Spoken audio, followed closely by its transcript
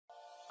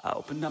I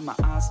opened up my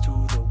eyes to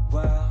the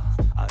world,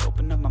 I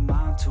opened up my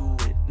mind to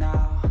it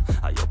now.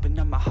 I opened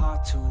up my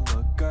heart to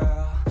a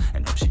girl,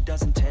 and hope she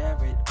doesn't tear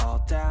it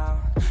all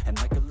down. And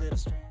like a little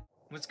strand.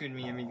 What's good,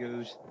 mi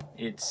amigos?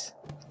 It's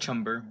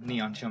Chumber,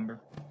 Neon Chumber,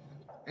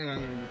 and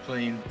I'm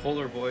playing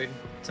Polarvoid.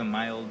 It's a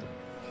mild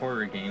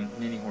horror game,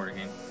 mini horror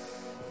game.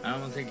 I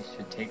don't think it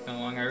should take that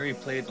long. I already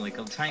played like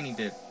a tiny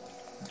bit,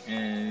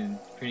 and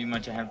pretty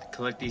much I have to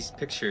collect these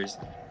pictures.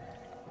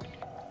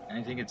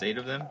 I think it's 8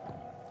 of them.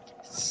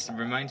 It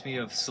reminds me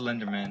of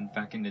SlenderMan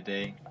back in the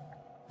day,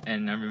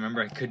 and I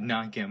remember I could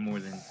not get more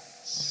than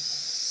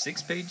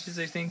 6 pages,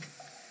 I think.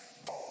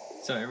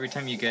 So every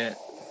time you get,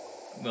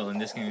 well, in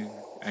this game,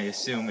 I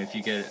assume if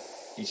you get,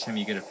 each time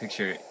you get a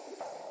picture,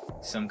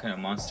 some kind of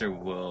monster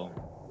will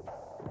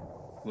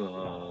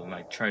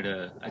like try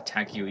to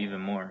attack you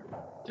even more,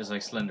 just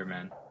like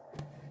SlenderMan.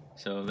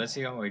 So let's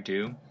see how I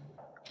do.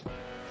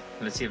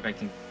 Let's see if I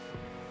can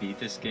beat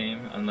this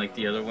game, unlike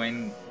the other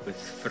one with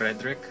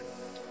Frederick,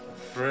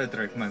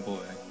 my boy.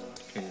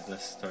 Okay,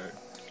 let's start.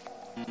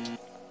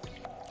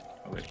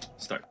 Oh wait,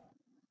 start.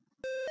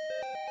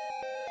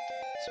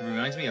 So it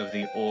reminds me of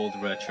the old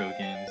retro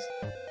games.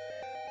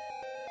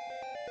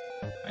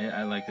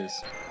 I like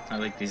this. I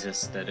like these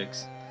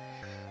aesthetics.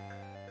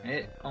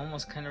 It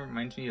almost kind of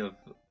reminds me of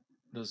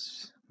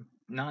those,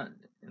 not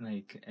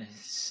like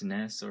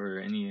SNES or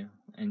any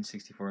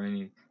N64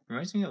 any. It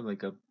reminds me of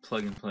like a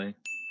plug and play. I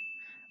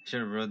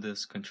should have wrote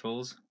this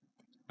controls.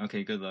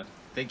 Okay, good luck.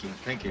 Thank you,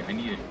 I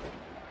need it.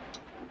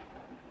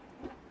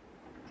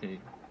 Okay,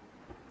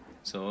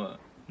 so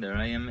there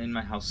I am in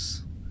my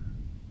house.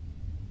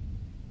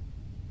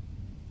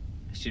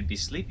 I should be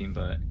sleeping,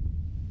 but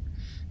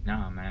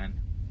nah, man.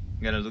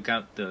 I gotta look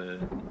out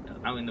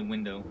in the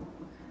window,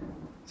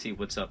 see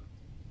what's up.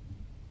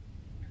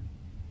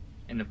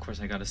 And of course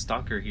I got a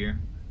stalker here.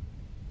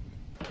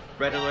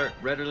 Red alert,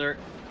 red alert.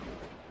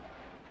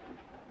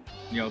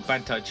 Yo,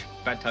 bad touch,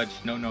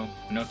 no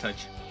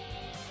touch.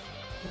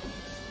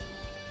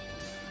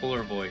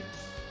 Polarvoid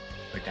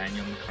by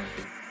Daniel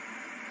McCarthy.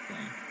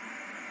 Okay.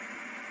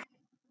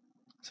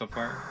 So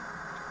far.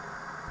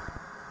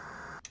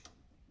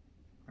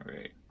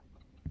 Alright.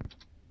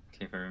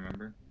 Okay, if I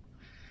remember.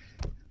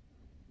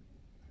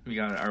 We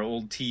got our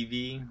old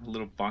TV, a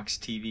little box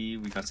TV.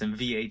 We got some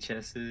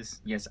VHSs.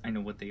 Yes, I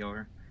know what they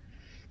are.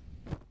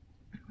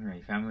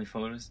 Alright, family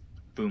photos.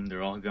 Boom,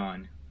 they're all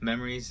gone.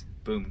 Memories.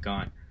 Boom,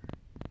 gone.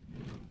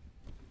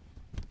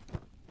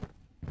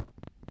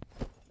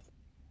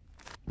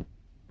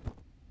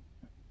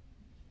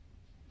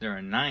 There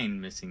are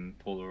 9 missing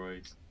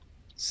Polaroids.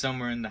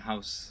 Somewhere in the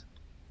house.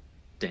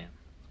 Damn.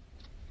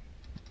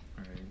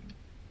 Alright,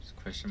 just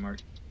question mark.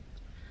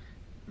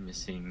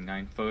 Missing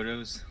 9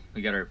 photos.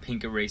 We got our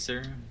pink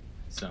eraser,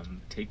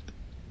 some tape.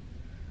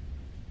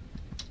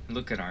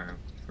 Look at our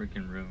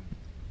freaking room.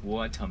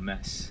 What a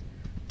mess.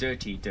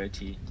 Dirty.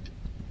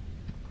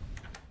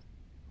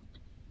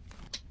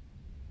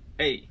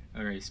 Hey!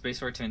 Alright,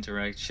 spacebar to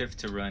interact, shift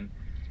to run,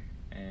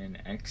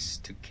 and X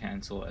to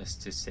cancel, S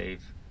to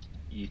save,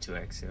 E to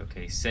exit.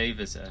 Okay, save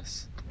is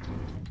S.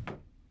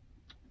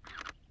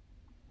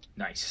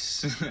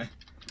 Nice.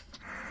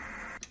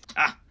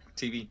 Ah!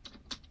 TV.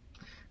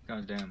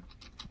 God damn.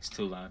 It's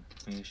too loud.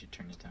 Maybe I should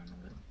turn it down a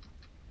bit.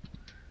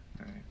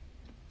 Alright.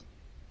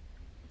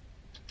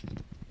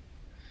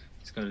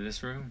 Let's go to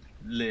this room.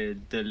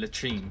 The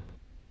latrine.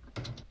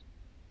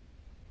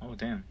 Oh,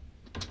 damn.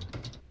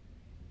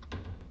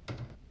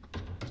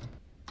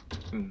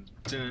 Boom,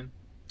 dun.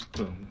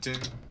 Boom, dun.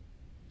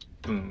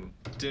 Boom,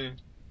 dun.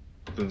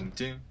 Boom,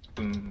 dun.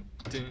 Boom,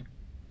 dun.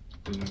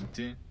 Boom,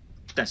 dun.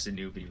 That's the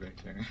newbie right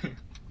there.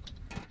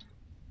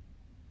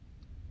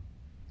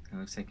 It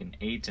looks like an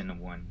 8 and a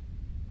 1.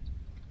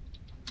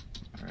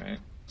 Alright.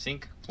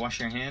 Sink. Wash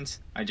your hands.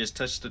 I just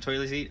touched the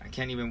toilet seat. I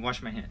can't even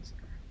wash my hands.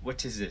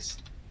 What is this?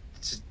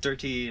 It's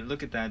dirty.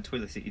 Look at that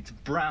toilet seat. It's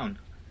brown.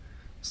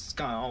 It's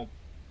got all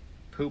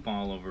poop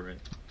all over it.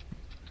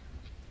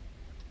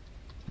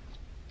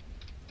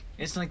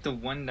 It's like the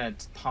one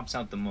that pops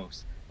out the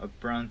most. A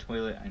brown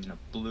toilet and a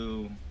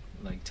blue,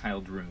 like,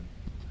 tiled room.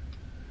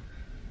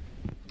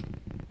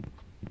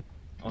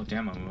 Oh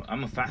damn,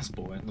 I'm a fast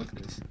boy. Look at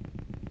this.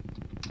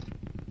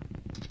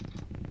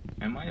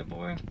 Am I a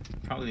boy?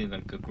 Probably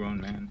like a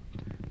grown man.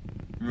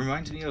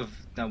 Reminds me of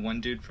that one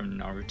dude from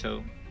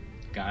Naruto,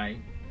 Guy.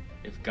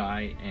 If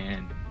Guy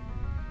and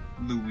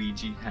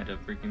Luigi had a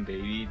freaking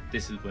baby,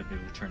 this is what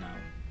it would turn out.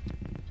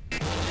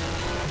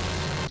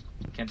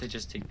 Can't I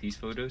just take these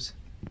photos?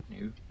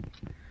 No.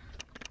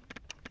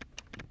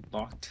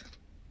 Locked.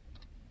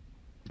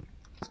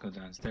 Let's go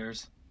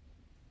downstairs.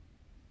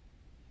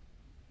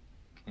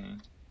 Okay.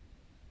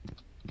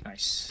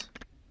 Nice.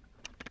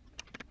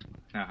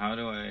 Now, how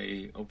do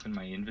I open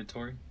my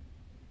inventory?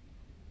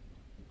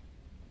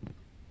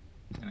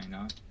 Can I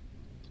not?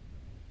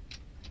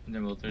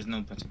 Well, there's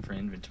no button for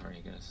inventory,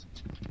 I guess.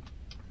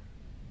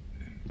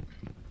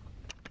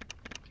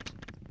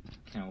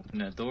 Can I open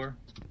that door?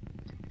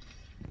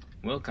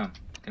 Welcome.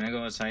 Can I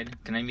go outside?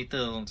 Can I meet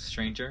the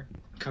stranger?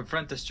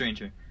 Confront the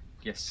stranger.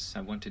 Yes, I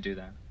want to do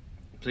that.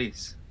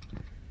 Please,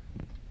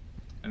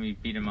 Let me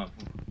beat him up.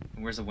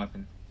 Where's the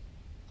weapon?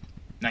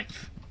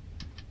 Knife.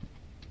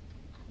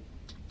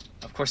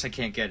 Of course I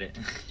can't get it.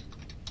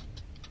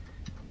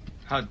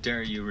 How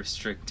dare you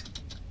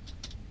restrict?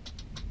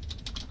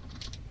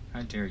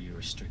 How dare you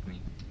restrict me?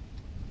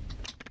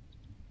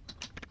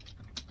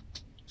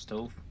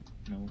 Stove?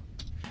 No.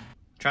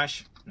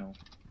 Trash? No.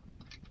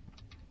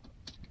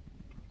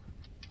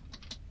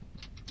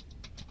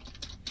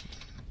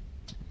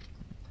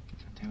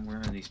 Damn, where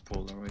are these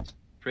Polaroids?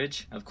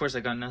 Fridge? Of course I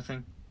got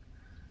nothing.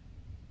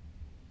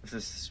 If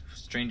this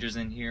stranger's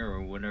in here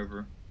or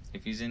whatever.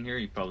 If he's in here,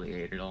 he probably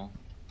ate it all.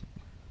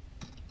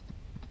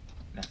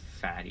 That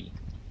fatty.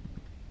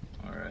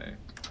 Alright.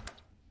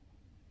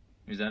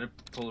 Is that a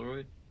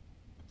Polaroid?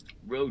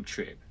 Road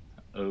trip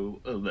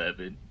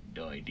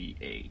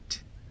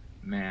 01198.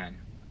 Man,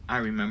 I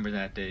remember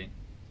that day.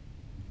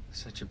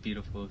 Such a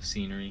beautiful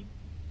scenery.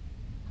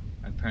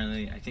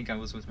 Apparently, I think I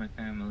was with my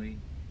family.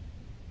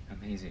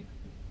 Amazing.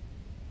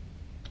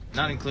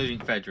 Not including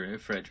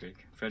Frederick.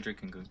 Frederick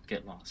can go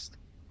get lost.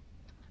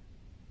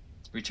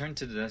 Return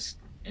to the desk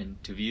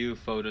and to view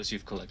photos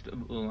you've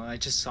collected. Well, I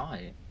just saw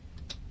it.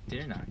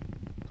 Didn't I?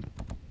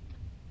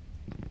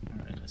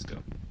 Alright, let's go.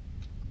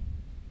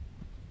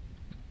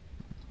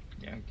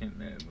 Yeah, I can't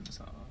remember what I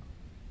saw.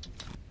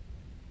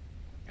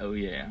 Oh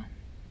yeah.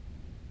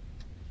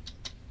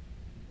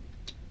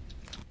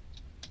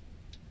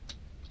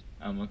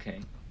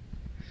 Okay.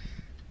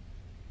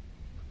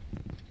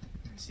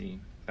 Let's see.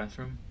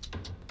 Bathroom.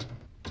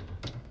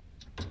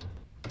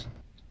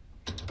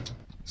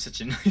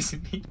 Such a nice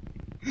beat.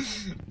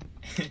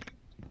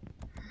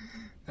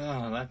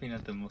 Oh, laughing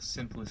at the most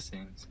simplest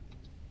things.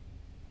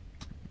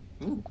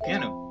 Ooh,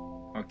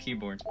 piano. Or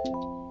keyboard.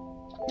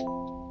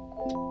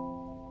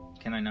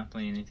 Can I not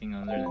play anything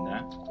other than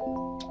that?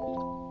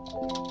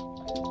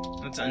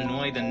 Let's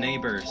annoy the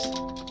neighbors,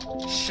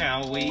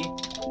 shall we?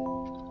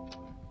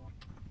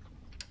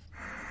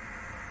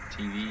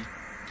 TV.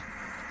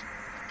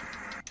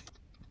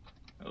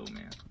 Oh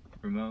man.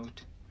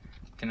 Remote.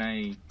 Can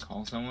I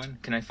call someone?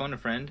 Can I phone a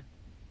friend?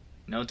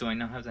 No, do I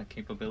not have that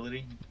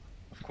capability?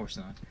 Of course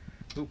not.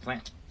 Ooh,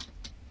 plant.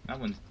 That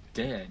one's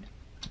dead.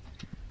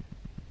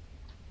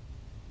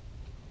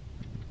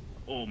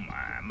 Oh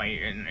my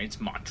man, it's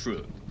my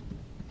truck.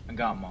 I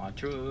got my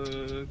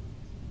truck.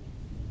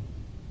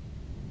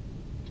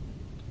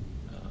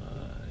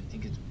 I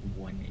think it's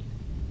 1-8.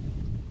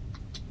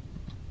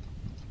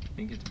 I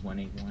think it's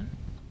 181.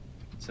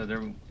 So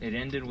there, it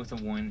ended with a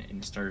 1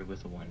 and it started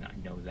with a 1. I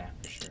know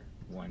that for sure.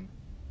 1,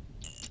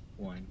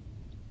 1.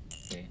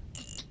 Okay.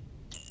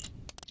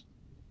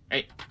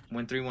 Hey,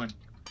 131.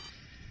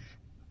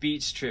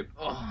 Beach trip.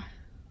 Oh,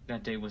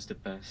 that day was the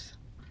best.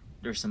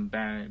 There's some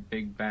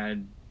big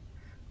bad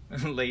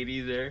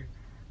lady there.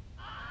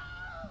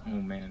 Oh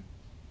man,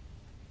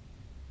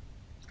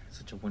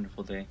 such a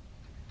wonderful day.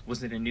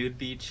 Was it a nude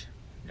beach?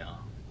 No,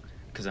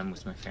 because I'm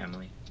with my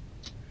family.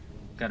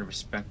 Gotta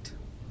respect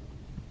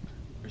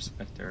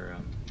their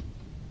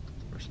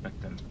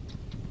respect them.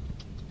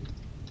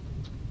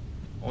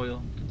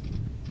 Oil?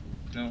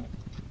 No.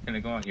 Can I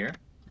go out here?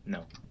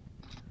 No.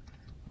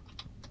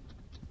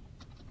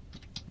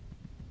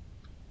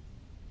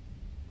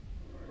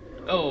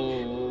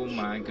 Oh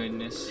my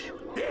goodness.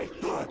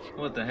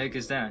 What the heck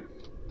is that?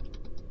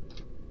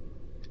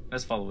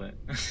 Let's follow it.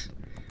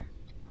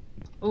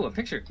 Oh, a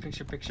picture.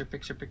 Picture.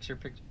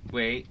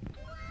 Wait.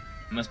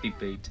 Must be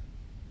bait.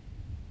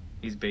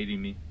 He's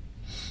baiting me.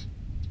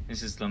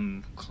 This is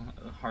some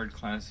hard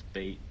class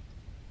bait.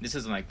 This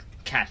is like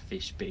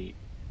catfish bait.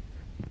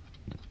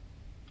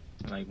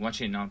 Like,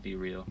 watch it not be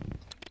real.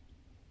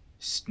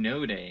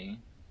 Snow day.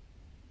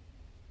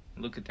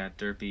 Look at that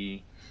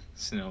derpy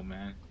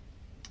snowman.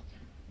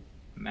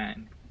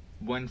 Man.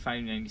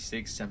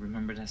 1596. I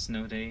remember that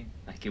snow day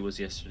like it was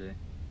yesterday.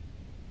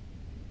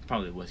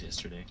 Probably was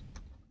yesterday.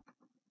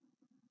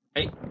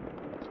 Hey.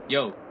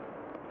 Yo.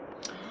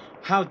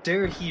 How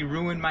dare he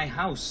ruin my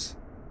house?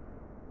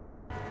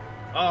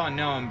 Oh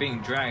no, I'm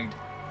being dragged.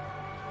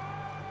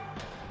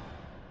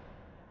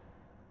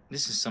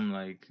 This is some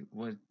like,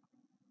 what?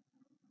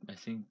 I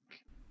think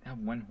that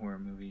one horror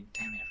movie.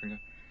 Damn it, I forgot.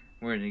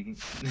 Where the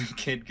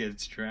kid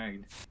gets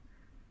dragged.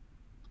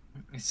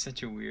 It's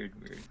such a weird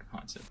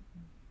concept.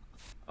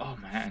 Oh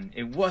man,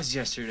 it was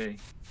yesterday.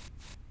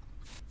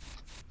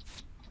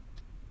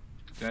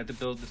 Do I have to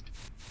build this?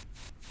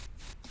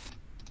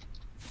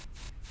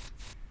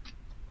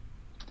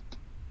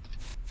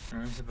 What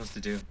am I supposed to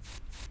do?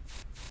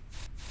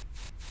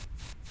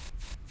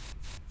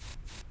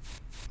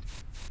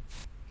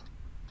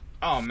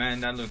 Oh man,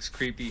 that looks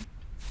creepy.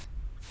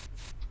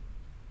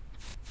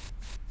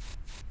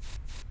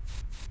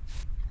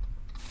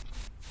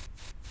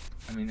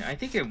 I mean, I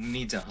think it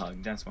needs a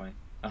hug, that's why.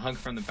 A hug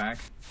from the back.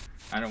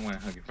 I don't want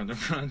to hug it from the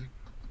front.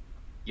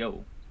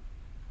 Yo.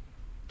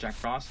 Jack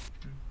Frost?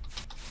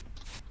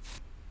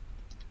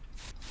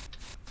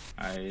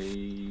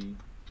 I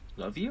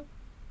love you?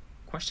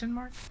 Question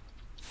mark?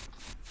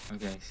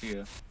 Okay, see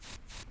ya.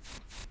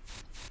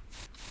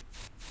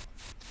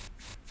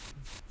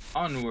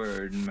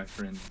 Onward, my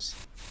friends.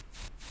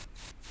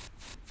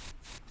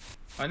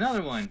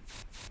 Another one.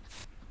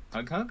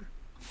 Hug, hug?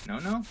 No,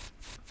 no.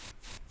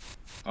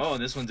 Oh,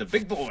 this one's a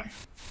big boy.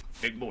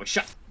 Big boy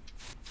shot.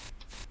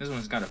 This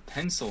one's got a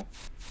pencil.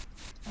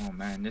 Oh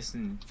man, this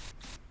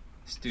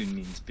dude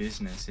means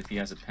business if he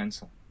has a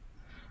pencil.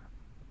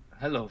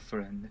 Hello,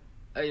 friend.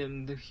 I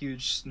am the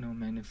huge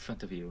snowman in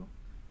front of you.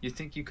 You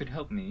think you could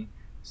help me?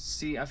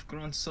 See, I've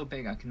grown so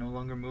big I can no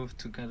longer move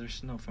to gather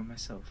snow for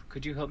myself.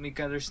 Could you help me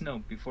gather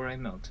snow before I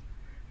melt?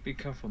 Be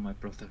careful, my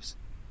brothers.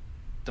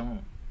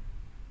 Don't.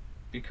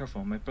 Be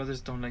careful, my brothers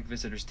don't like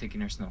visitors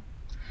taking our snow.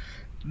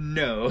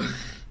 No.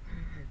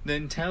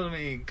 Then tell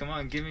me. Come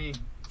on, give me.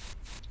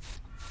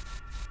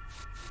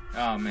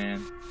 Oh,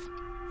 man.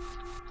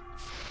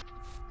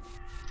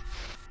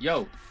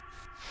 Yo.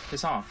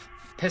 Piss off.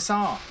 Piss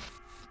off.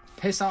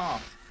 Piss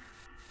off.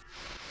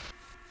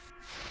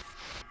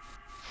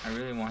 I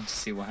really want to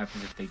see what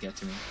happens if they get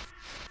to me.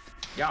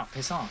 Yeah,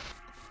 piss off.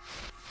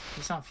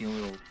 Piss off, you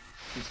little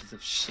pieces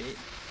of shit.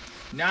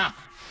 Nah.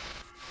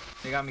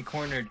 They got me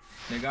cornered.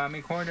 They got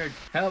me cornered.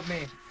 Help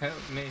me. Help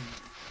me.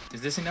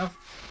 Is this enough?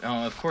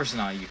 Oh, of course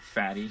not, you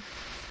fatty.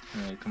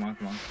 Alright, come on,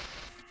 come on.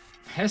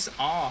 Piss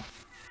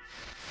off.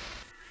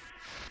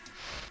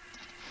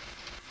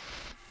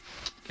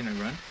 Can I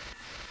run?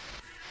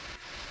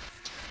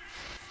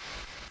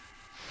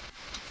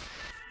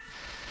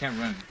 Can't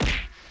run.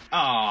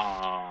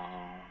 Oh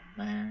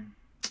man.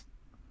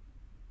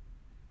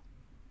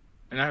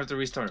 And I have to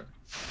restart.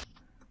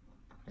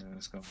 Okay,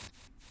 let's go.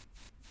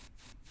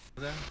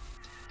 Then.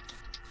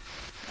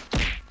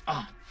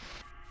 Oh.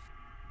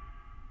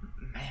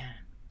 Man.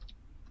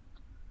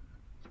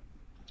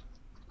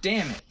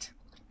 Damn it.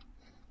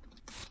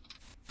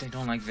 They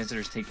don't like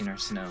visitors taking our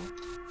snow.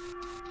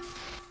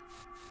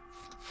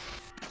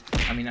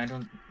 I mean,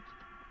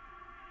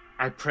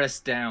 I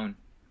pressed down.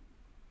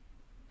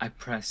 I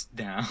pressed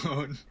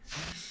down.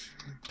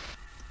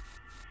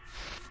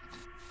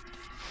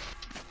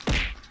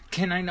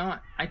 Can I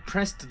not? I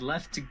pressed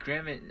left to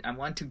grab it. I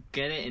want to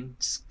get it and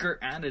skirt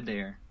out of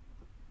there.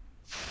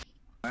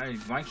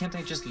 Why can't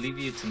I just leave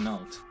you to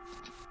melt?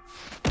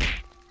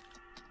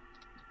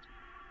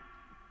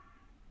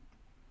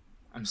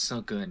 I'm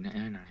so good,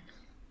 aren't I?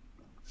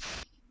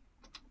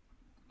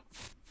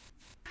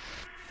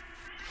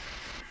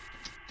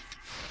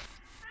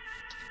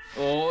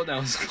 Oh, that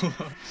was close.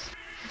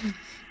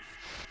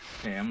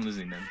 Okay, I'm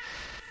losing them.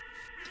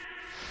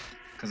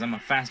 Cause I'm a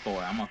fast boy.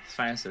 I'm a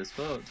fast as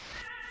fuck.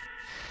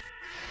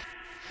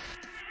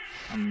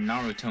 I'm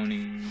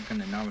Naruto-ing. I'm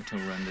gonna Naruto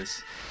run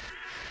this.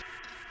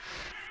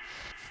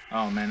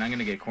 Oh man, I'm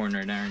gonna get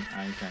cornered, aren't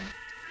I? Okay.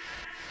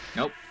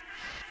 Nope.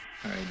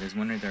 Alright, there's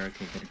one right there.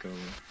 Okay, gotta go.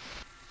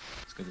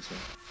 Let's go this way.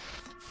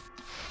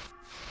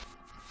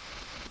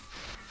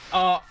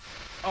 Oh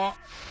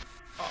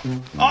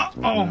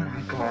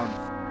my god.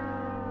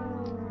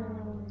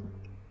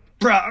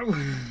 Bro!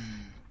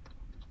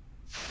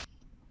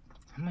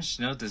 How much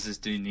snow does this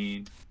dude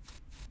need?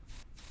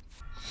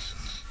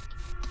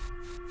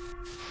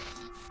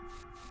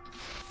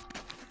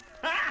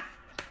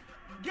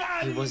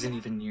 He wasn't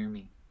even near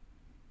me.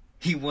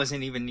 He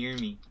wasn't even near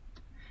me.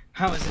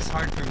 How is this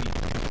hard for me?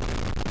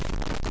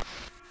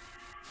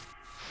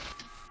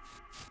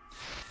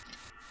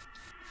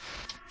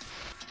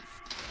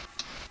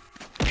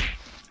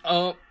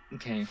 Oh,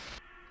 okay.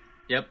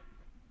 Yep.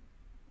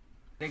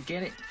 I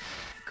get it.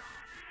 God.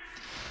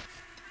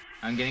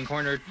 I'm getting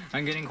cornered.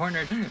 I'm getting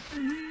cornered. Ooh,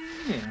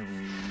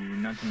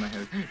 not in my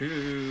head.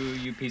 Ooh,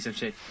 you piece of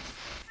shit.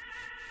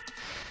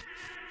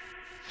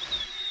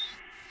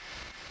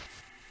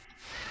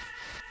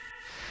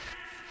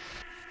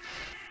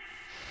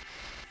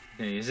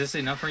 Okay, is this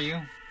enough for you?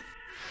 Of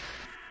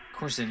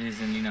course it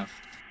isn't enough.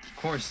 Of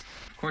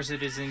course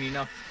it isn't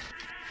enough.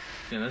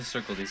 Yeah, let's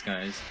circle these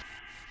guys.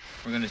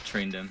 We're gonna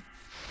train them.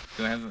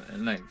 Do I have,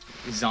 like,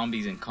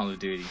 zombies in Call of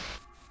Duty?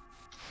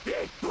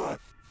 Here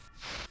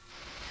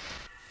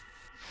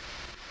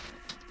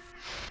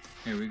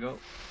we go.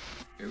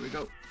 Here we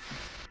go.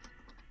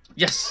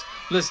 Yes!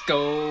 Let's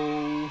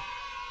go!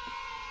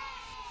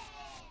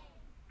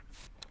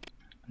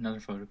 Another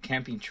photo.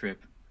 Camping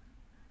trip.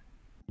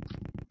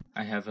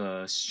 I have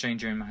a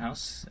stranger in my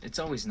house. It's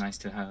always nice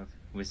to have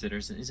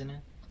visitors, isn't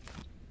it?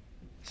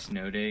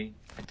 Snow day,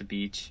 at the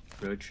beach,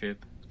 road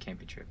trip,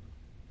 camping trip.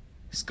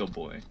 Let's go,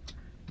 boy.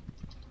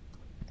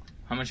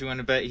 How much you want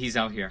to bet he's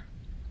out here?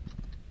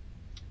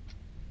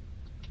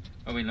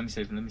 Oh wait, let me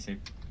save.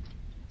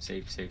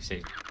 Save.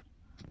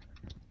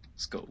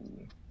 Let's go.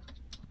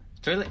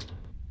 Toilet.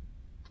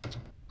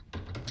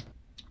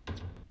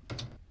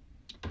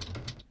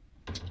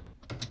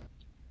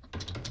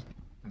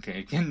 Okay,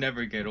 I can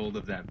never get hold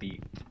of that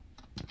beat.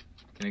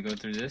 Can I go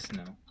through this?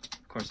 No.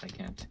 Of course I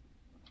can't.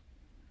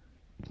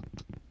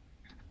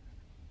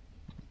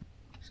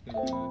 Let's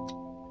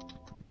go.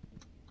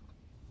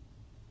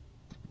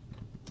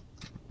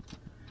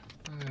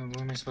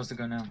 Where am I supposed to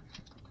go now?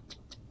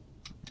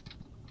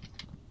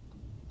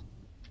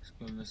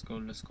 Let's go.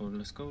 Where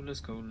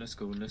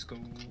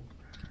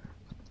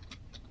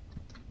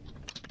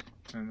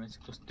am I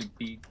supposed to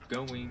be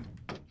going?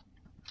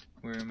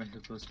 Where am I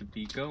supposed to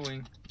be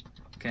going?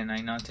 Can I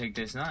not take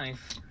this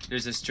knife?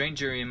 There's a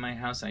stranger in my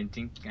house. I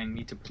think I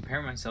need to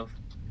prepare myself.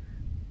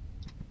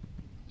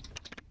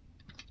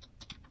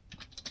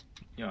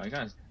 Yo, I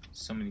got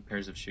so many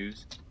pairs of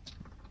shoes.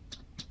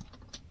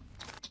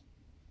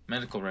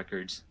 Medical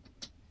records.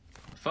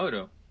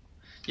 Photo.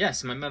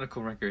 Yes, my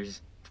medical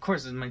records. Of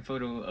course, my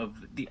photo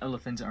of the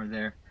elephants are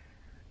there.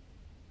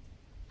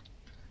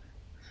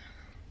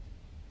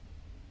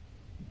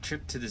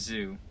 Trip to the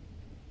zoo.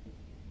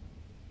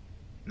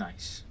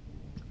 Nice.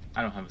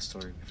 I don't have a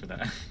story for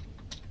that.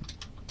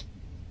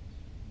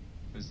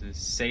 Was this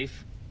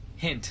safe?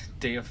 Hint,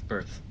 day of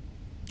birth.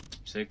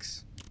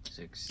 6,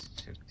 6,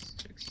 6,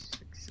 6,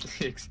 6,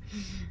 6.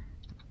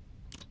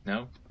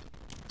 No?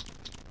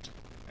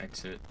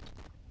 Exit.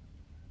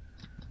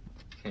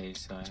 Okay,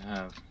 so I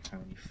have how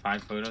many?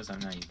 5 photos? I'm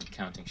not even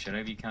counting. Should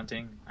I be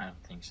counting? I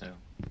don't think so.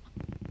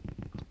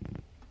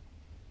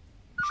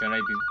 Should I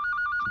be?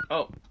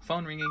 Oh,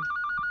 phone ringing.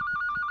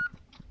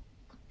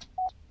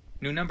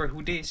 New number,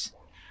 who dis?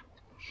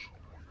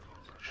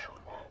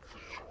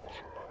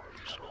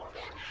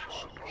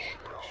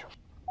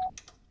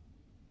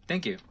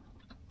 Thank you.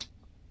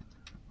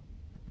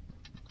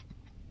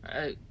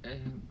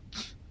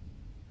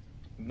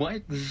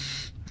 What?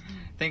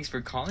 Thanks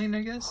for calling,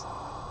 I guess?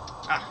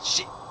 Ah,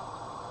 shit.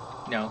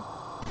 No.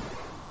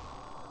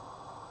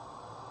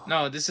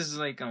 No, this is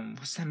like,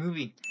 what's that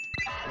movie?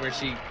 Where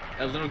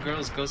a little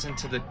girl goes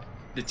into the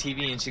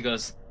TV and she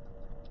goes,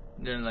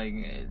 they're like,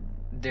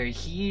 they're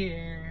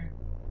here.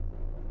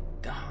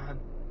 Ah,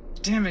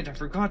 damn it, I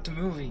forgot the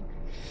movie.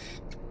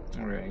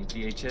 Alright,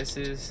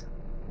 VHS's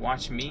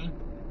Watch Me.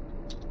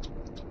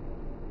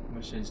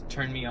 Which is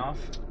Turn Me Off.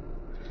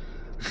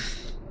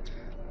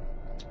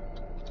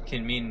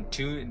 Can mean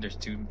there's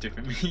 2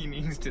 different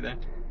meanings to that.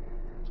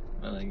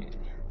 But like,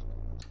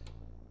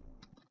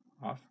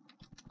 off.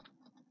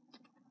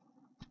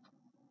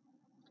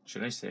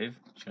 Should I save?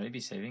 Should I be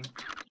saving?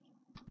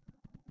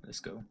 Let's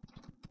go.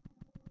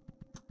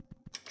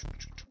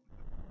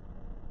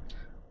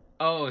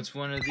 Oh, it's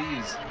one of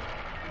these.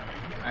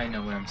 I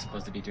know what I'm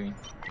supposed to be doing.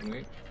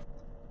 Wait.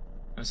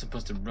 I'm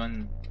supposed to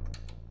run.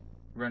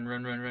 Run.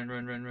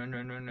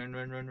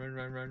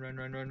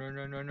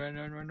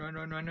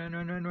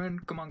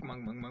 Come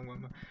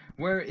on.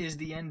 Where is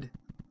the end?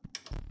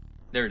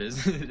 There it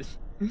is.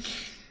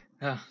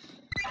 Alright.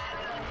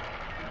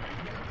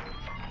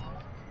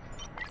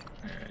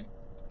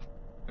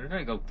 What if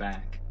I go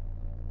back?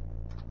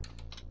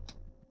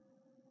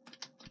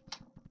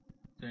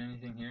 Is there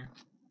anything here?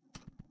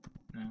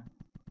 No.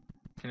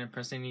 Can I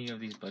press any of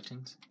these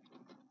buttons?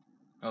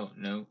 Oh,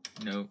 no.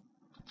 Okay.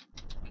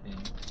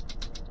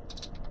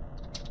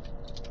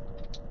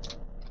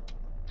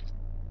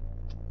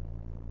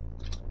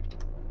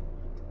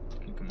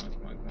 Come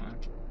on.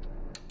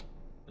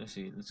 Let's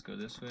see, let's go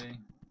this way.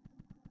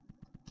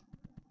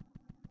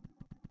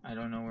 I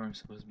don't know where I'm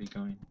supposed to be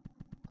going.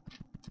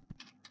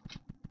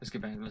 Let's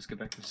get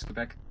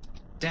back.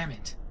 Damn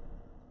it!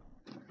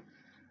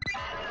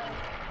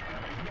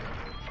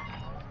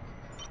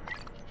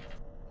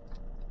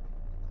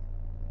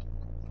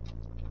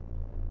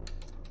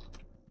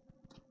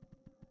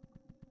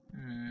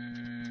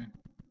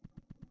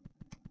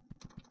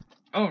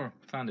 Oh,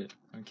 found it.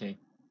 Okay.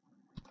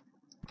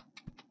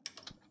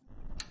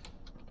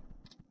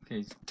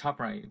 Okay,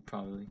 top right,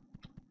 probably.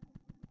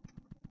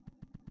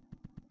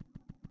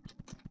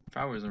 If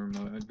I was a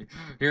remote, I'd be...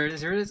 Here it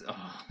is.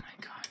 Oh my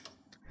god.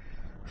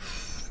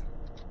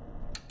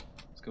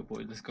 Let's go,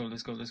 boy.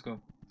 Let's go.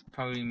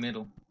 Probably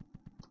middle.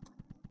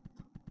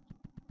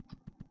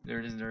 There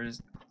it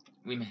is.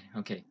 We made it.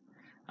 Okay.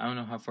 I don't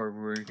know how far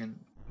we're gonna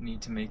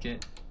need to make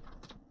it.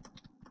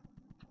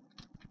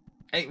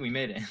 Hey, we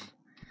made it.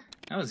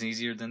 That was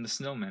easier than the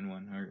SNOWMEN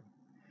one, or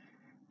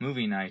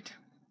movie night.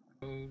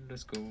 Oh,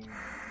 let's go.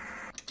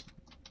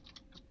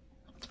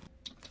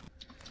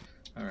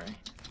 Alright.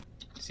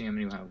 See how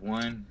many we have.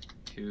 1,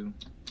 2.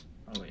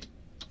 Oh, wait.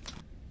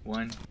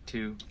 1,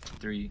 2,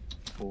 3,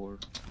 4,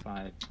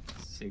 5,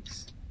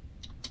 6.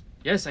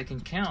 Yes, I can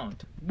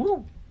count.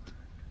 Woo!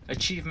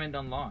 Achievement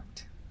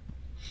unlocked.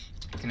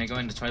 Can I go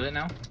in the toilet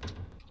now?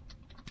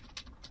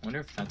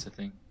 Wonder if that's a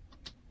thing.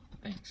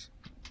 Thanks.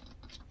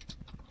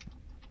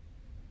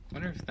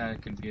 Wonder if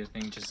that could be a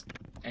thing. Just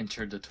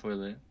enter the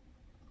toilet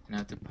and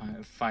have to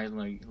fight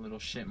like little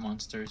shit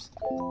monsters.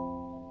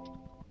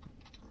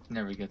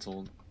 Never gets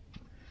old.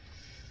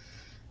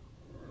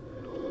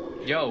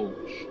 Yo!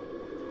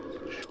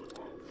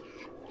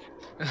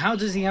 How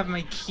does he have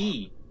my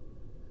key?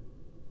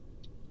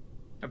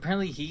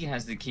 Apparently he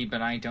has the key,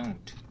 but I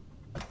don't.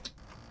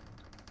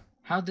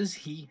 How does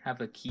he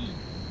have a key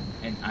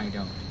and I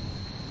don't?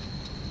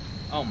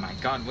 Oh my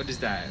god, what is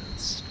that?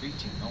 It's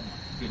screeching. Oh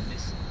my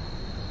goodness.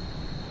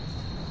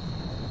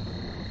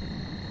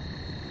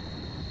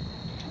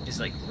 It's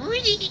like...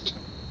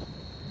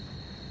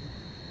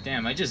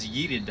 Damn, I just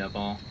yeeted that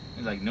ball.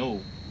 It's like,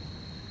 no.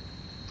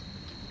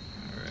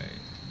 Alright.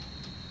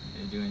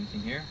 Did I do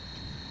anything here?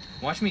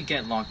 Watch me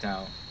get locked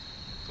out.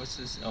 What's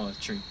this? Oh, a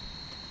tree.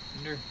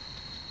 Wonder,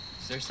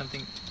 is there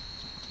something?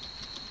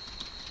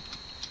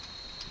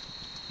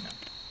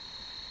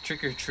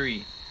 Trick or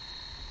Treat.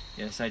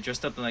 Yes, I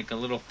dressed up like a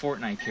little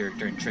Fortnite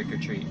character in Trick or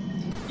Treat.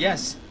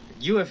 Yes,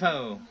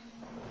 UFO.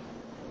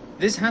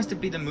 This has to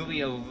be the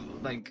movie of,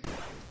 like,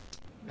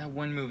 that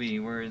one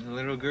movie where the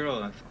little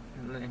girl,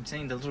 I'm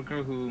saying the little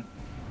girl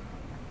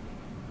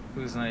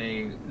who's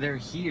like, they're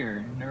here,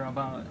 and they're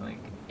about, like,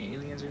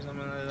 aliens or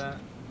something like that.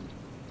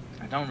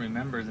 I don't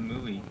remember the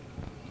movie.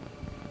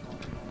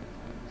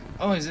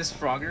 Oh, is this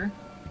Frogger?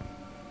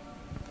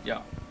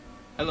 Yeah.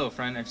 Hello,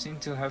 friend. I seem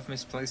to have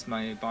misplaced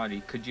my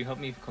body. Could you help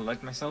me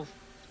collect myself?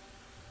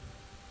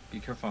 Be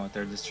careful out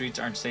there. The streets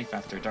aren't safe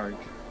after dark.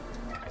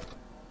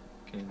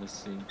 Okay, let's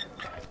see.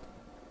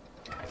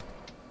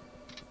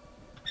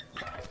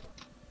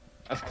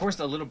 Of course,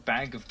 a little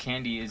bag of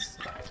candy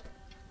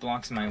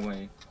blocks my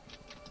way.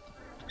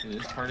 Is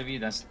this part of you?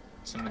 That's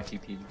someone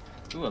TP'd.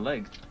 Ooh, a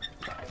leg.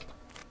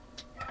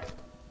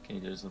 Okay,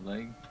 there's a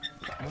leg.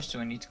 How much do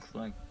I need to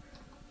collect?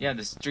 Yeah,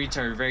 the streets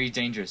are very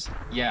dangerous.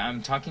 Yeah,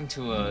 I'm talking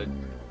to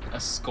a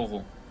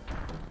skull.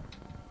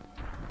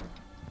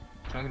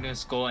 Talking to a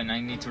skull, and I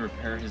need to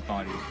repair his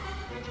body.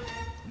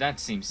 That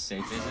seems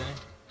safe, isn't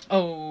it?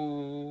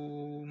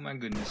 Oh my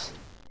goodness.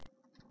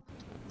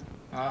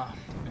 Ah,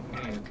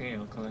 okay,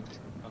 I'll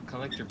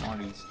collect your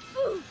bodies.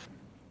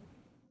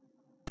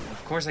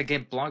 Of course I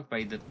get blocked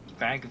by the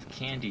bag of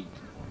candy.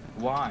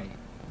 Why?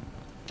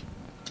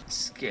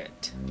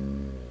 Skit.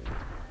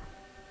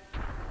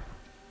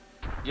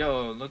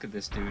 Yo, look at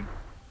this dude.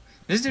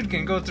 This dude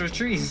can go through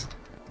trees.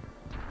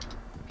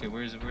 Okay,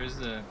 where's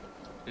the...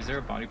 Is there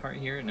a body part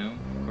here? No,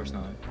 of course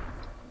not.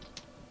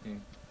 Okay.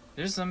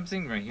 There's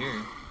something right here.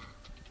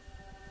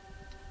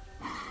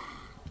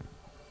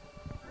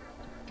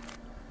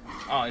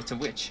 Oh, it's a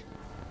witch.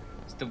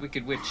 It's the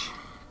Wicked Witch.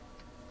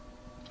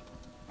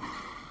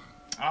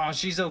 Oh,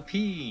 she's OP.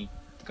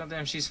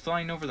 Goddamn, she's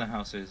flying over the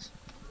houses.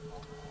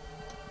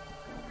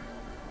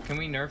 Can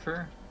we nerf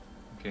her?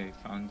 Okay,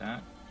 found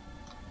that.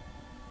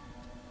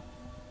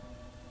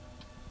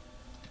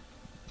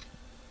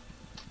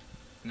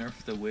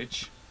 Nerf the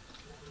witch.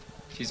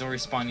 She's already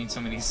spawning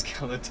so many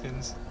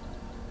skeletons.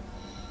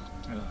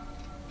 Ugh.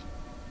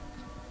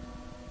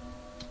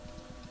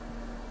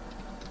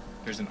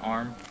 There's an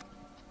arm.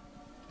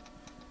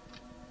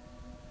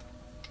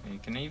 Okay,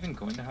 can I even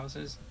go into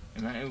houses?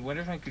 What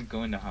if I could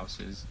go into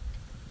houses?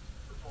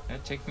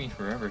 That'd take me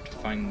forever to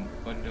find...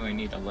 What do I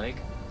need? A leg?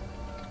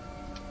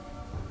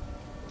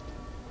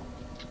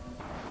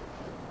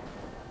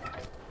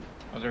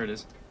 Oh, there it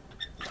is.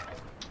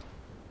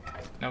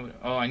 No,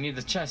 oh, I need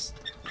the chest.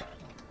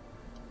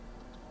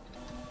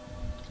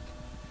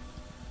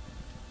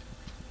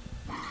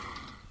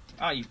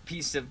 Oh, you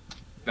piece of...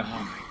 Oh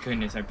my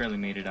goodness, I barely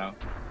made it out.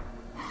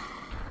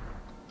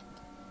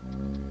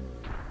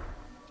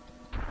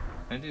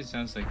 That dude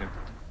sounds like a...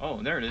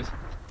 Oh, there it is.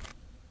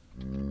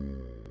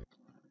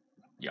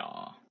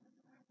 Yeah.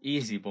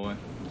 Easy, boy.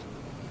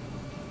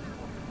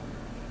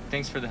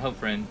 Thanks for the help,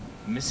 friend.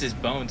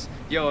 Mrs. Bones.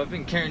 Yo, I've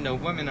been carrying the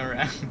women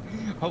around.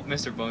 Hope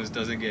Mr. Bones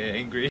doesn't get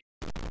angry.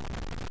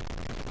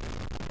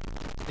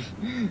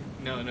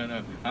 No.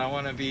 I don't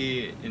want to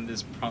be in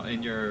this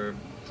in your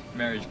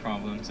marriage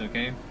problems,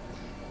 okay?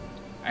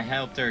 I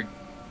helped her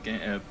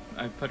get,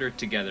 I put her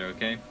together,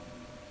 okay?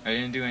 I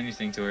didn't do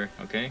anything to her,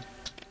 okay?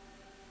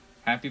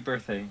 Happy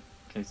birthday.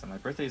 Okay, so my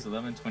birthday is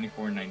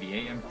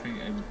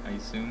 11/24/98. I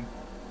assume.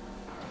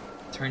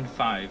 Turned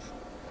 5.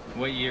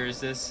 What year is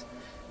this?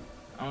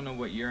 I don't know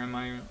what year am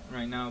I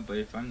right now, but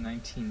if I'm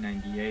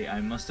 1998,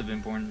 I must have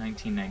been born in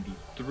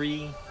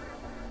 1993,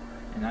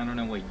 and I don't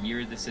know what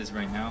year this is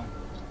right now.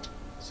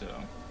 So,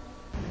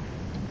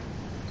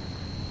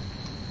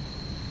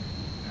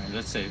 alright,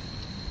 let's save.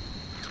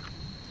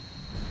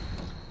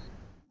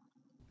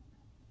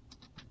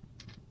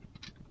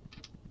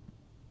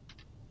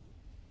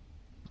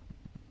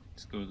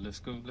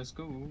 Let's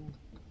go.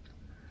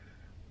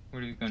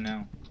 Where do we go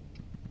now?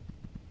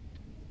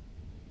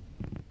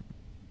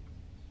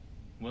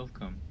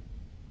 Welcome.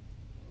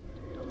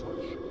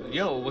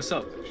 Yo, what's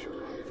up?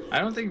 I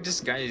don't think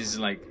this guy is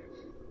like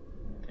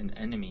an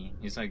enemy.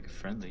 He's like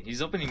friendly.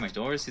 He's opening my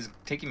doors. He's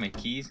taking my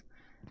keys.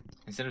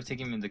 Instead of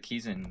taking the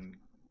keys and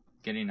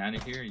getting out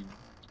of here,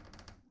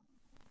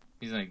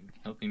 he's like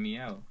helping me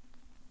out.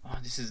 Oh,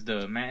 this is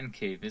the man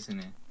cave, isn't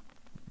it?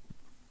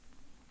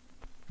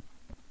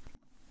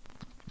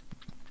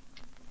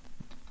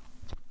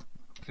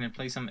 Can I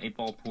play some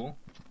 8-ball pool?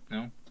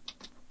 No?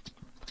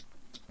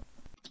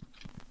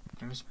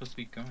 Where am I supposed to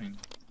be going?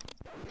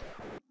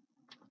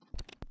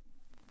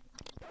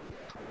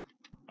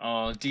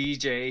 Oh,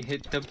 DJ,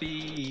 hit the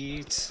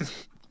beats!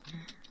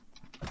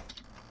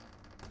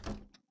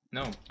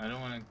 No, I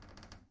don't want to...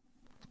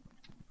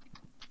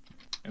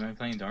 Am I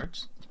playing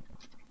darts?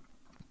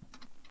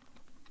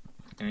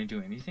 Can I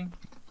do anything?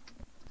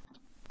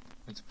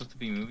 I'm supposed to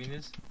be moving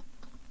this?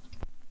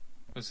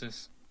 What's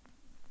this?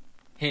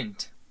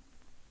 Hint.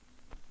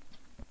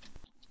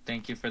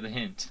 Thank you for the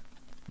hint.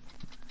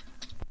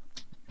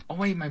 Oh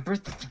wait, my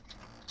birthday.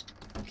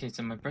 Okay,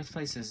 so my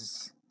birthplace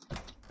is...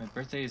 My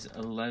birthday is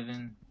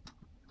 11...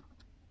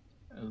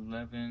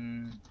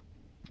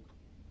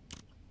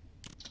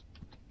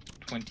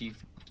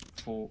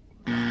 24.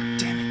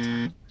 Damn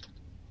it.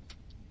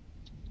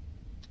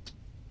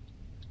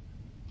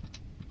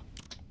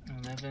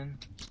 11,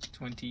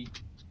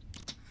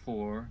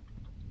 24,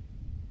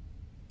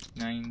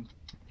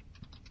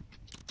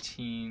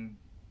 19.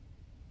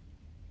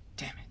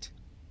 Damn it.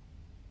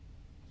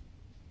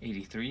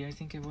 83, I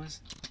think it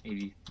was.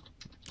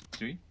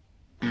 83.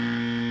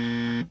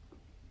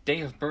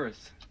 Day of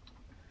birth.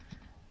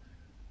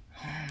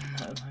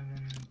 11,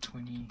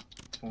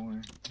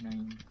 24,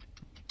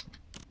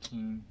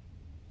 19,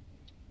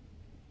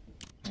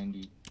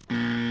 90.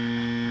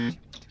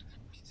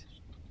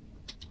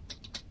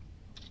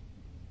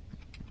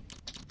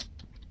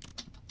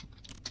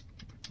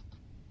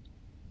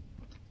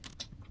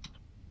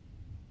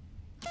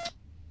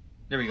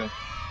 There we go.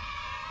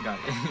 Got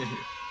it.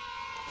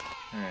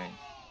 Alright.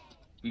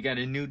 We got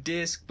a new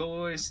disc,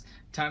 boys.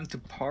 Time to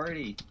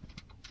party.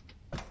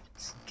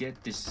 Let's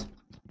get this.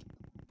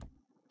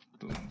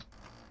 Boom.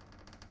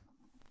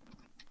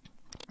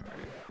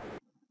 Alright.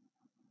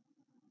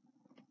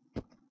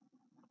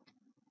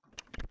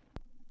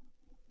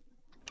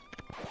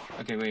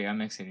 Okay, wait, I'm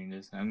exiting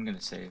this. I'm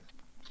gonna save.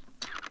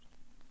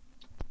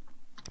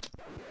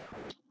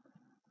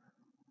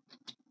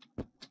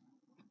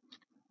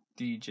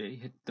 DJ,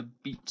 hit the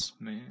beats,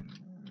 man.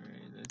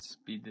 Alright, let's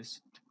speed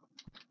this.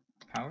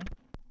 Power?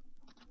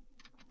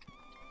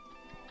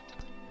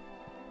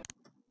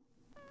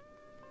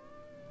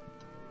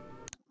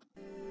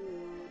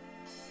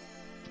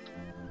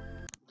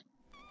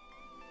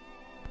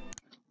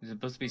 Is it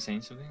supposed to be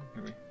saying something?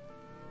 Here we...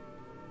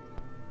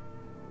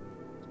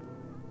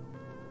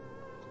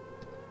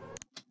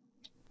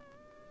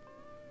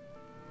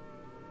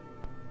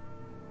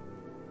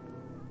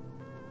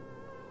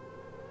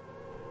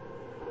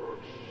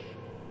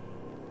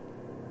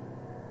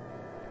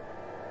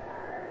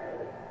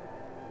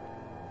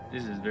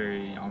 This is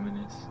very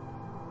ominous,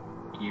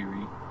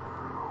 eerie.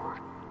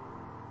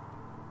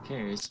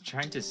 Okay, it's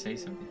trying to say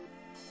something.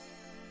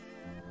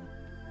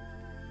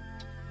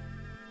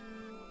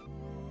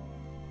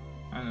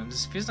 I don't know,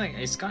 this feels like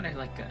it's got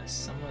like a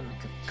somewhat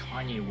like a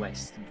Kanye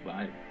West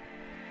vibe.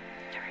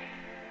 3,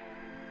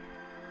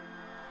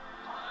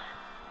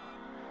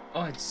 1.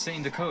 Oh, it's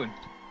saying the code.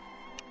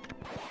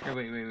 Here,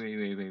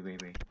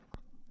 wait.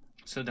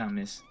 Slow down,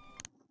 miss.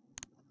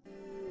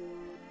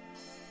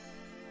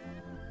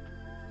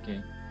 Okay.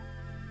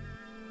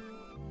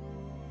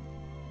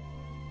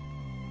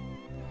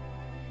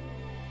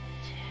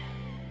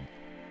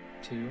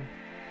 2,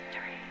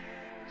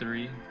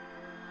 3,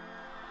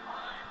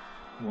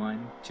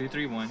 1, 2,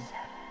 3, 1,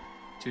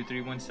 2,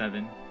 3, 1,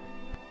 7.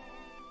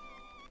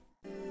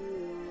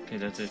 Okay,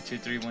 that's a 2,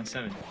 3, 1,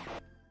 7.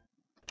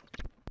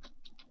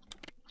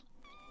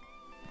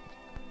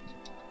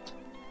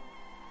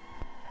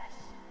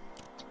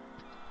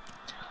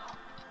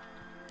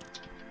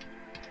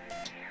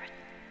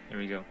 There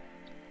we go.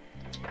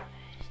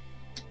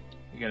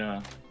 You got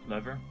a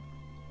lever?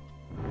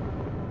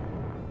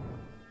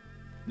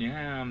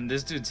 Yeah,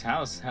 this dude's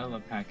house hella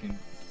packing.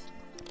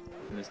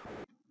 Let's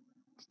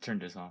turn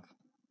this off.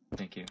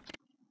 Thank you.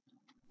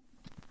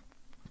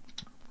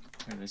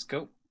 Alright, let's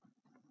go.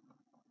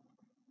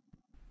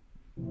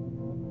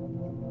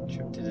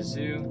 Trip to the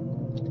zoo.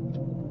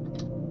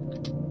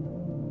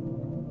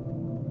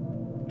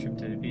 Trip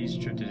to the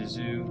beach, trip to the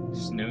zoo.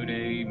 Snow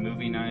day,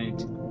 movie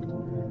night.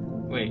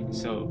 Wait,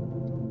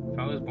 so if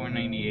I was born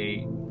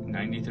 98,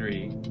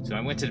 93, so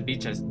I went to the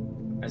beach as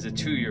a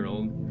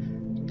 2-year-old.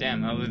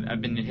 Damn,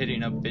 I've been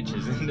hitting up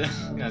bitches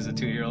as a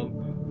 2-year-old.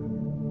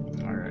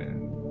 Alright.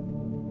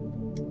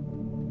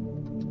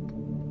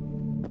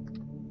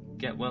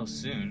 Get well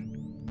soon.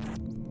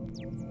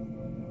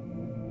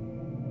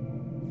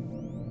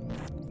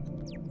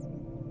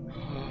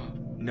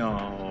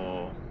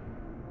 No.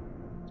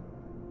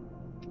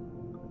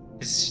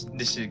 This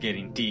is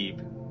getting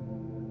deep.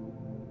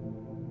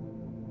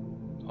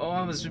 Oh,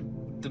 I was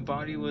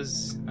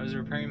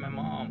repairing my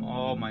mom.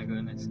 Oh my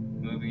goodness.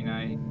 Movie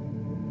night,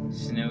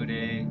 snow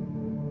day,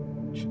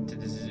 trip to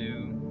the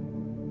zoo,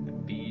 the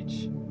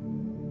beach.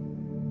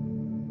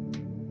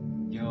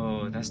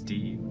 Yo, that's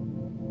deep.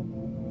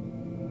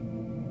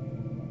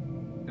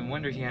 No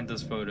wonder he had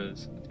those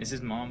photos. Did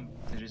his mom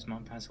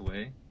pass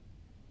away?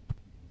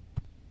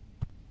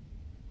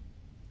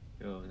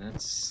 Yo,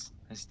 that's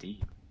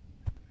deep.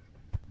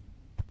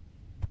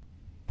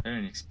 I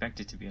didn't expect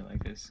it to be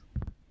like this.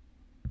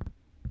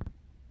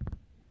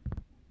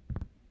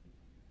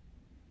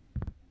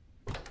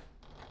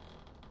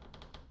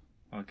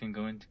 Oh, I can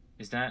go in.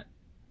 Is that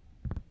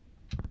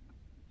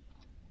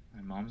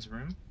my mom's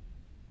room?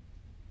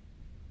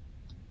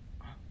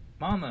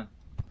 Mama!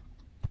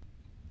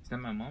 Is that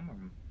my mom or...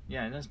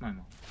 Yeah, that's my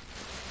mom.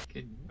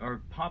 Kid.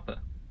 Or Papa.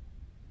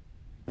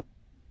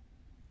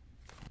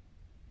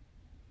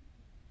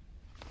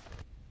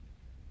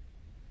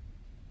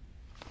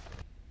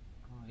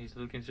 Oh, he's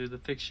looking through the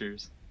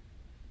pictures.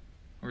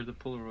 Or the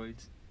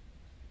Polaroids.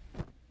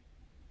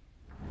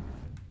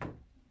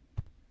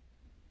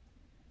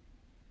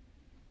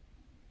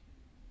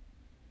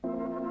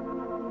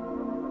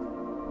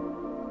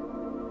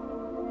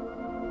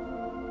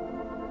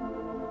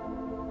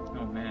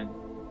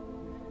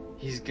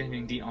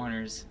 getting the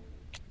honors.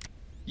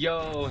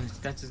 Yo,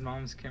 that's his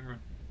mom's camera.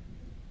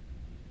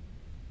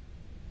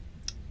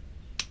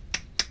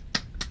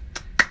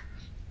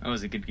 That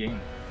was a good game.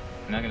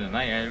 I'm not gonna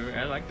lie,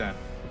 I like that.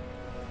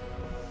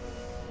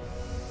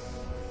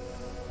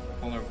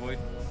 Polarvoid.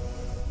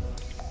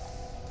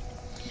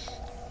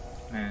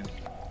 Man.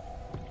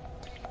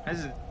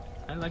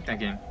 I like that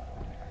game.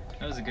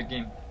 That was a good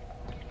game.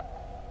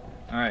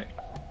 Alright.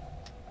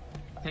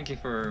 Thank you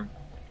for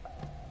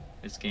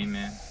this game,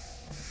 man.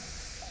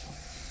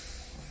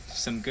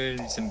 Some good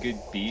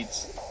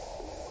beats.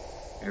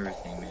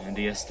 Everything, man.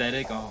 The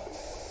aesthetic, oh,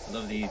 I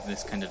love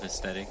this kind of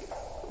aesthetic.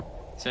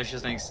 Special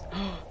thanks,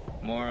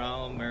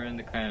 Moral, Marin,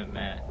 the Climate,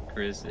 Matt,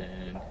 Chris,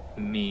 and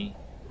me.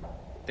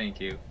 Thank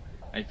you.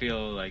 I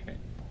feel like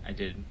I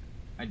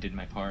did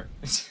my part.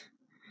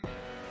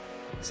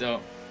 So,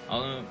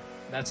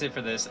 that's it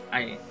for this.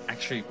 I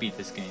actually beat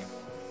this game.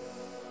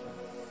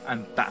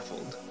 I'm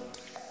baffled.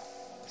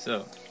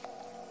 So,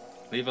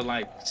 leave a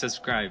like,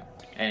 subscribe,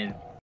 and